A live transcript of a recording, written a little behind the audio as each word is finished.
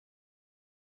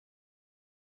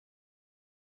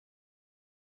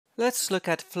Let's look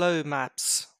at flow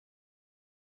maps.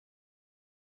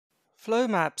 Flow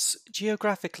maps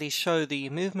geographically show the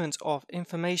movement of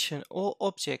information or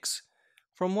objects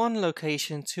from one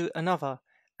location to another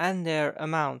and their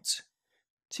amount.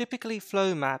 Typically,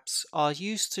 flow maps are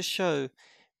used to show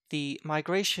the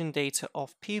migration data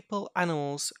of people,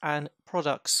 animals, and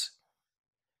products.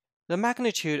 The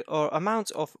magnitude or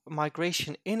amount of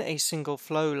migration in a single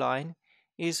flow line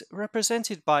is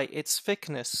represented by its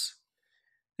thickness.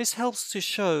 This helps to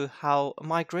show how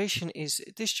migration is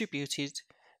distributed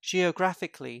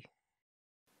geographically.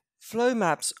 Flow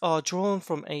maps are drawn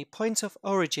from a point of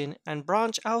origin and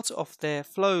branch out of their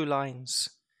flow lines.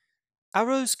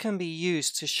 Arrows can be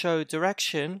used to show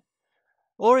direction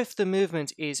or if the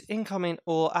movement is incoming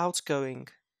or outgoing.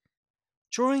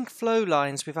 Drawing flow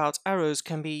lines without arrows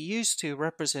can be used to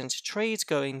represent trade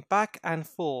going back and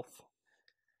forth.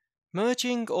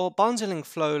 Merging or bundling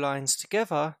flow lines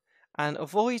together and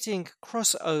avoiding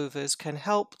crossovers can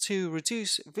help to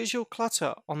reduce visual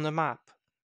clutter on the map.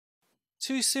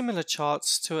 Two similar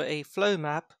charts to a flow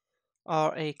map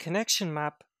are a connection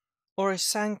map or a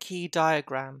Sankey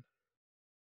diagram.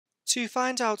 To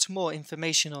find out more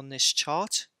information on this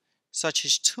chart, such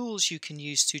as tools you can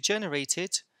use to generate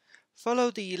it,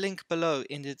 follow the link below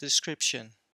in the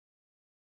description.